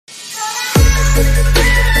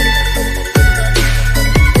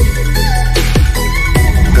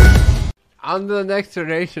On to the next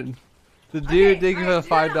donation. The dude, thank you for the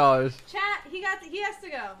 $5. Chat, he has to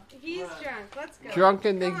go. He's drunk. Let's go.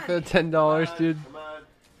 Drunken, thank you for the $10, dude.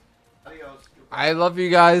 I love you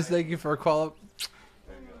guys. Thank you for calling.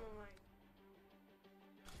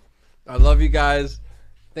 I love you guys.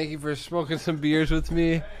 Thank you for smoking some beers with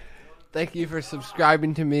me. Thank you for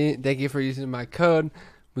subscribing to me. Thank you for using my code.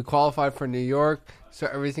 We qualified for New York, so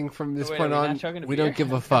everything from this point on, we don't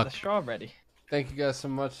give a fuck. Thank you guys so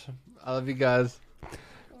much. I love you guys.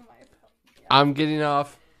 I'm getting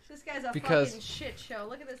off. This guy's a fucking shit show.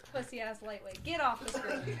 Look at this pussy ass lightweight. Get off the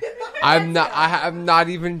screen. I'm not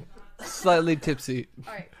even slightly tipsy.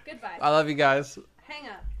 All right, goodbye. I love you guys. Hang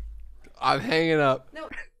up. I'm hanging up. No.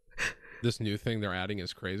 This new thing they're adding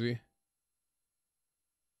is crazy.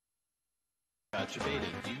 Gotcha baited.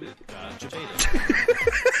 Gotcha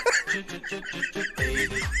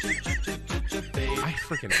I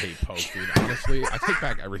freaking hate Poke, dude. Honestly, I take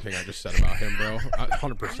back everything I just said about him, bro.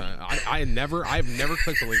 100%. I've never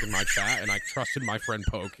clicked the link in my chat, and I trusted my friend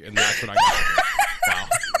Poke, and that's what I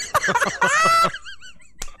got.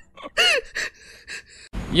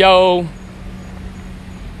 Wow. Yo.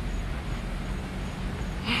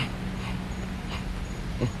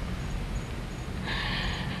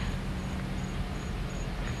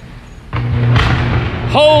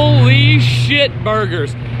 Holy shit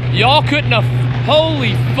burgers. Y'all couldn't have,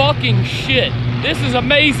 holy fucking shit. This is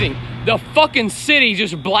amazing. The fucking city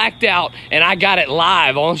just blacked out and I got it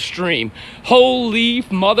live on stream. Holy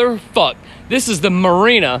motherfuck. This is the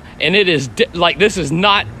marina and it is like, this is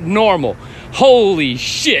not normal. Holy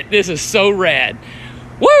shit, this is so rad.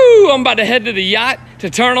 Woo, I'm about to head to the yacht to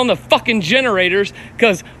turn on the fucking generators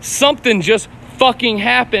because something just fucking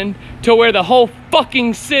happened to where the whole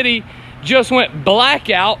fucking city just went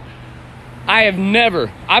blackout. I've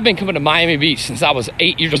been coming to Miami Beach since I was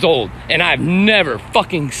 8 years old, and I've never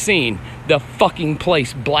fucking seen the fucking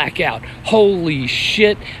place black out. Holy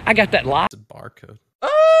shit. I got that live. It's a barcode.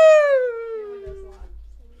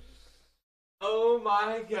 Oh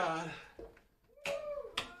my god.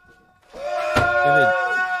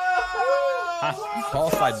 You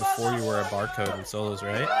qualified before you were a barcode in solos,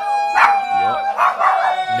 right? Yep.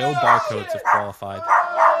 No barcodes have qualified.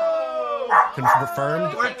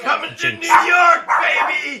 Confirmed. We're coming to New York,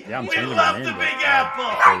 baby! Yeah, I'm we changing love my name the to Big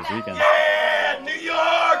Apple! for this weekend. Yeah! New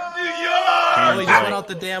York! New York! Oh, he just went out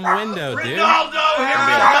the damn window, dude. Ronaldo, here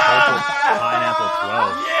we Pineapple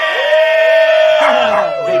 12. Yeah!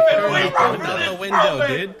 We've been waiting Went for out this the window, moment.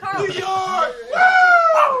 dude. New York!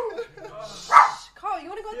 Carl, you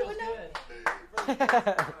want to go out the window?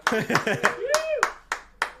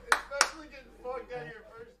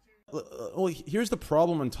 Well, here's the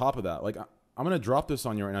problem on top of that. Like, I'm going to drop this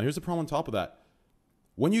on you right now. Here's the problem on top of that.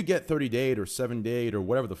 When you get 30 date or 7 date or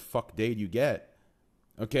whatever the fuck date you get,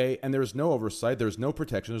 okay, and there's no oversight, there's no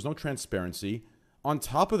protection, there's no transparency. On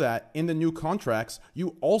top of that, in the new contracts,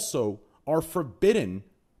 you also are forbidden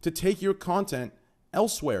to take your content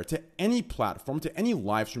elsewhere, to any platform, to any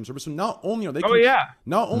live stream service. So not only are they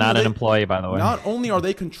Not an employee, by the way. Not only are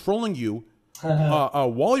they controlling you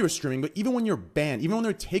while you're streaming, but even when you're banned, even when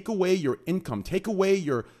they take away your income, take away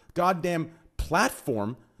your goddamn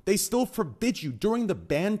platform, they still forbid you during the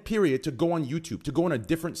ban period to go on YouTube, to go on a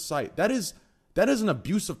different site. That is an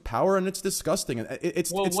abuse of power, and it's disgusting.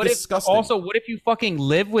 It's disgusting. What if you fucking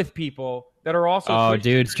live with people that are also? Oh,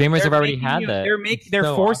 dude, streamers have already had that. They're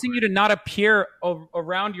forcing you to not appear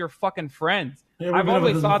around your fucking friends. Yeah, I've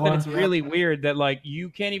always thought that it's really weird that like you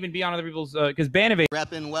can't even be on other people's because Banivate.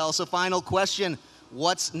 Repping well. So final question: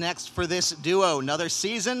 what's next for this duo? Another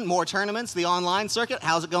season, more tournaments, the online circuit.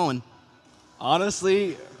 How's it going?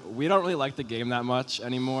 Honestly, we don't really like the game that much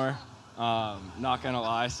anymore. Not gonna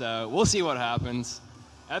lie. So we'll see what happens.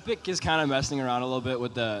 Epic is kind of messing around a little bit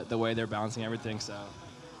with the way they're balancing everything. So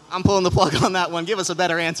I'm pulling the plug on that one. Give us a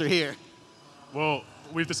better answer here. Well,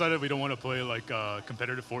 we've decided we don't want to play like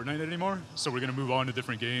competitive Fortnite anymore, so we're gonna move on to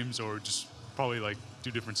different games or just probably like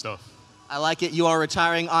do different stuff. I like it. You are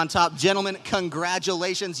retiring on top. Gentlemen,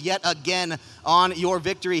 congratulations yet again on your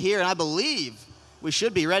victory here, and I believe we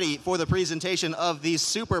should be ready for the presentation of these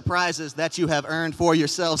super prizes that you have earned for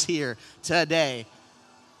yourselves here today.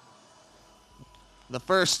 The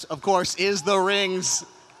first, of course, is the rings.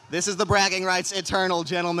 This is the bragging rights eternal,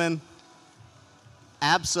 gentlemen.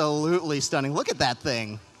 Absolutely stunning. Look at that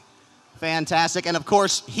thing. Fantastic. And of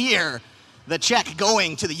course, here, the check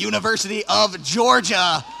going to the University of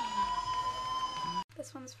Georgia.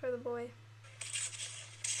 This one's for the boy.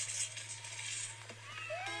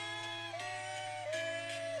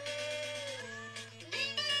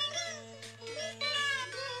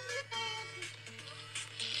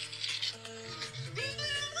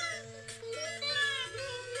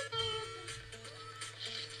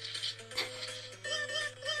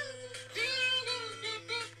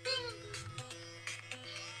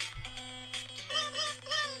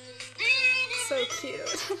 so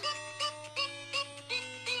cute.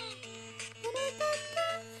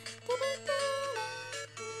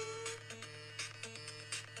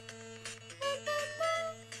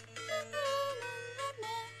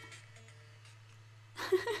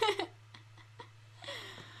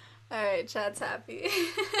 Alright, chat's happy.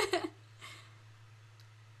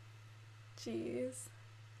 Jeez.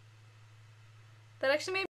 That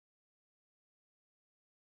actually made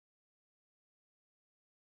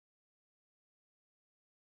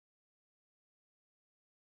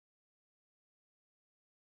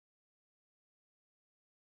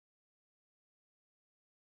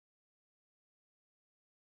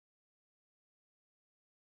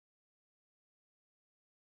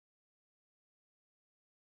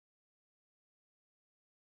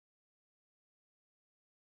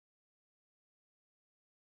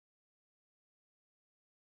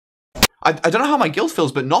I don't know how my guild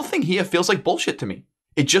feels, but nothing here feels like bullshit to me.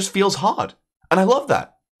 It just feels hard. And I love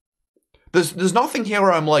that. There's nothing here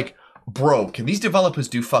where I'm like, bro, can these developers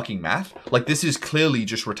do fucking math? Like, this is clearly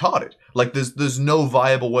just retarded. Like, there's no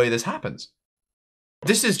viable way this happens.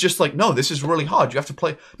 This is just like, no, this is really hard. You have to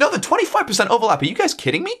play. No, the 25% overlap. Are you guys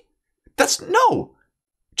kidding me? No.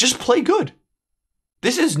 Just play good.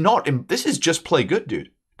 This is just play good,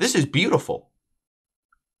 dude. This is beautiful.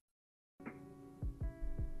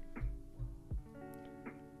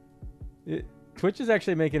 Twitch is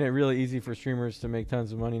actually making it really easy for streamers to make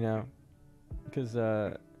tons of money now, because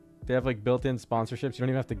they have like built-in sponsorships. You don't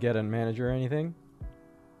even have to get a manager or anything.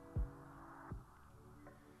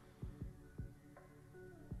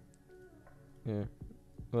 Yeah,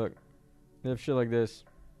 look, they have shit like this.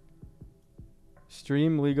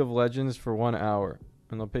 Stream League of Legends for 1 hour,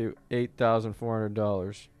 and they'll pay you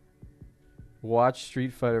 $8,400. Watch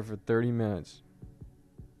Street Fighter for 30 minutes.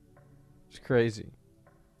 It's crazy.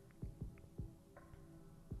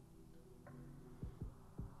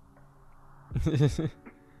 The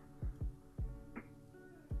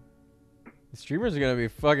streamers are gonna be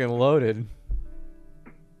fucking loaded.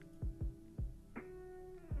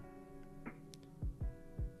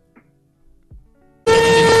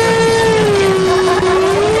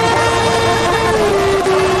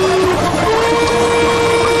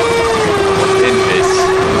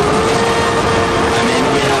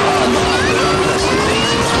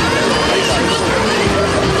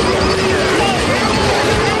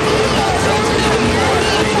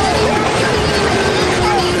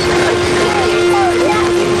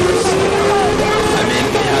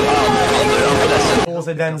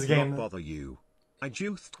 Den's game. Bother you. I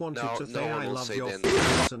just wanted to say I love your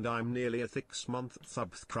streams and I'm nearly a 6-month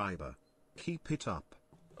subscriber. Keep it up.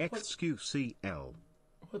 xQcOW.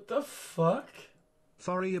 What the fuck?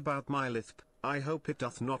 Sorry about my lisp. I hope it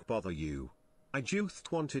doth not bother you. I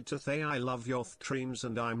just wanted to say I love your streams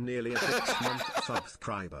and I'm nearly a 6-month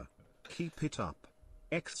subscriber. Keep it up.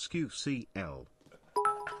 xQcOW.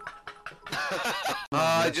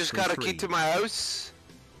 I just got a key to my house.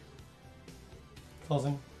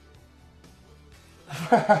 Closing.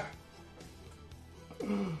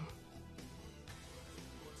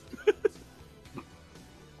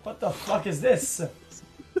 What the fuck is this?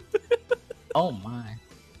 Oh my.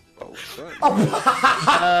 Oh shit.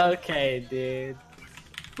 Okay, dude.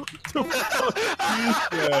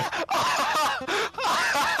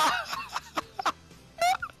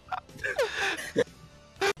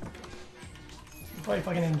 Probably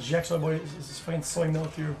fucking inject soy boy. This is fucking soy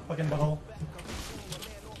milk through your fucking butthole.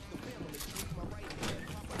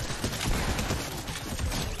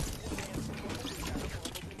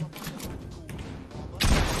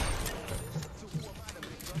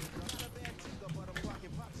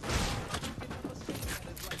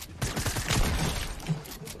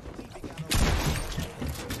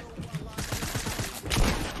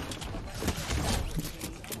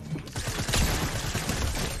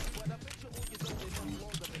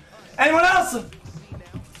 Anyone else?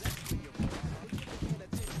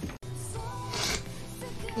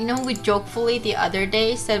 You know, we jokefully the other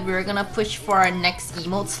day said we were gonna push for our next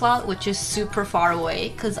emote slot, which is super far away,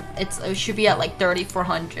 because it should be at like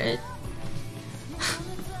 3,400.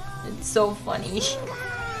 It's so funny.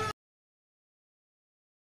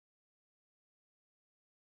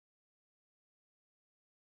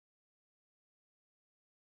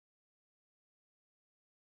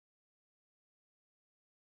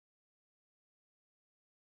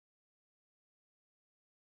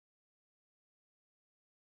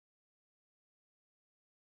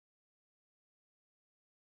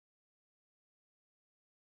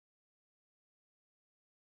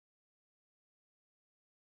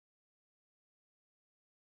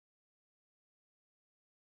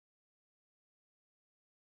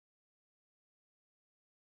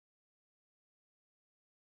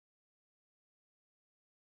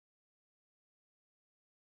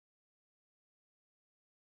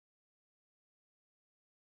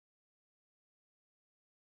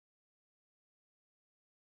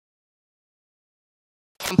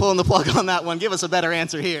 I'm pulling the plug on that one. Give us a better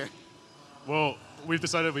answer here. Well, we've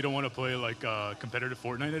decided we don't want to play like competitive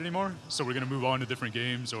Fortnite anymore, so we're gonna move on to different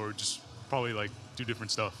games or just probably like do different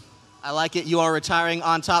stuff. I like it. You are retiring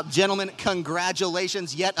on top. Gentlemen,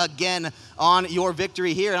 congratulations yet again on your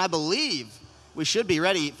victory here. And I believe we should be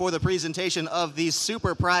ready for the presentation of these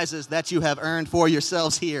super prizes that you have earned for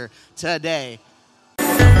yourselves here today.